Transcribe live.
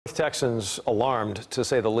Texans alarmed, to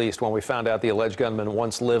say the least, when we found out the alleged gunman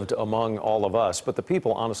once lived among all of us. But the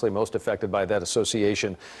people honestly most affected by that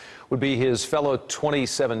association would be his fellow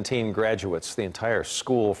 2017 graduates, the entire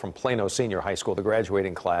school from Plano Senior High School, the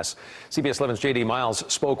graduating class. CBS 11's J.D. Miles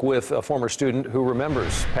spoke with a former student who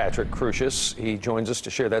remembers Patrick Crusius. He joins us to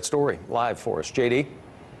share that story live for us. J.D.?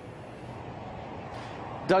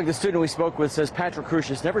 Doug, the student we spoke with, says Patrick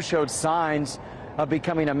Crusius never showed signs of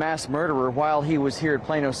becoming a mass murderer while he was here at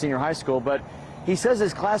Plano Senior High School, but he says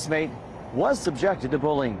his classmate was subjected to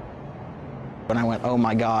bullying. When I went, oh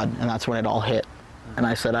my God, and that's when it all hit. And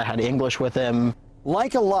I said I had English with him.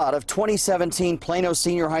 Like a lot of 2017 Plano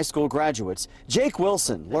Senior High School graduates, Jake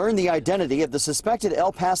Wilson learned the identity of the suspected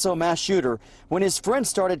El Paso mass shooter when his friends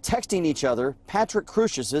started texting each other Patrick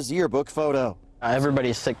Crusius's yearbook photo.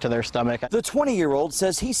 Everybody's sick to their stomach. The 20-year-old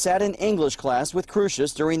says he sat in English class with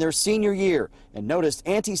Crusius during their senior year and noticed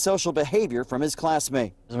antisocial behavior from his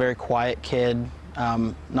classmate. He was a very quiet kid,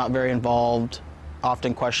 not very involved,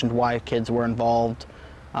 often questioned why kids were involved.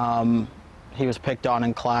 He was picked on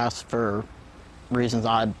in class for reasons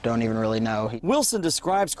I don't even really know. Wilson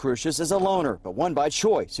describes Crusius as a loner, but one by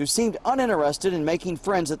choice, who seemed uninterested in making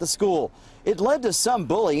friends at the school. It led to some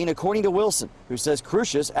bullying, according to Wilson, who says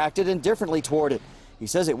Crusius acted indifferently toward it. He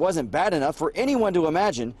says it wasn't bad enough for anyone to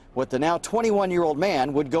imagine what the now 21-year-old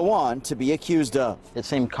man would go on to be accused of. It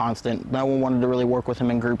seemed constant. No one wanted to really work with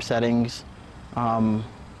him in group settings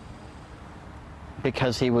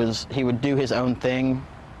because he would do his own thing.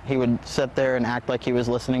 He would sit there and act like he was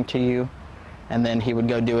listening to you, and then he would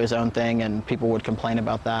go do his own thing, and people would complain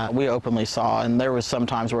about that. We openly saw, and there was some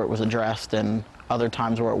times where it was addressed and other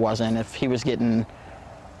times where it wasn't. If he was getting,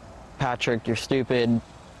 Patrick, you're stupid,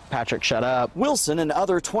 Patrick, shut up. Wilson and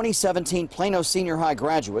other 2017 Plano Senior High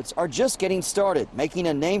graduates are just getting started, making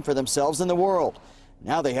a name for themselves in the world.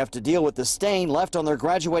 Now they have to deal with the stain left on their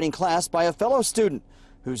graduating class by a fellow student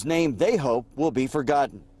whose name they hope will be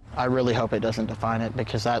forgotten. I really hope it doesn't define it,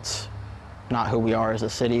 because that's not who we are as a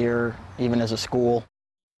city or even as a school.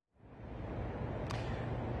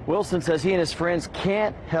 Wilson says he and his friends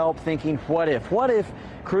can't help thinking, what if? What if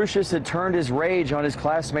Crusius had turned his rage on his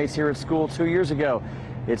classmates here at school 2 years ago?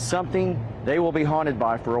 It's something they will be haunted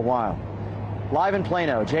by for a while. Live in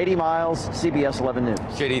Plano, J.D. Miles, CBS 11 News.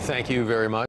 J.D., thank you very much.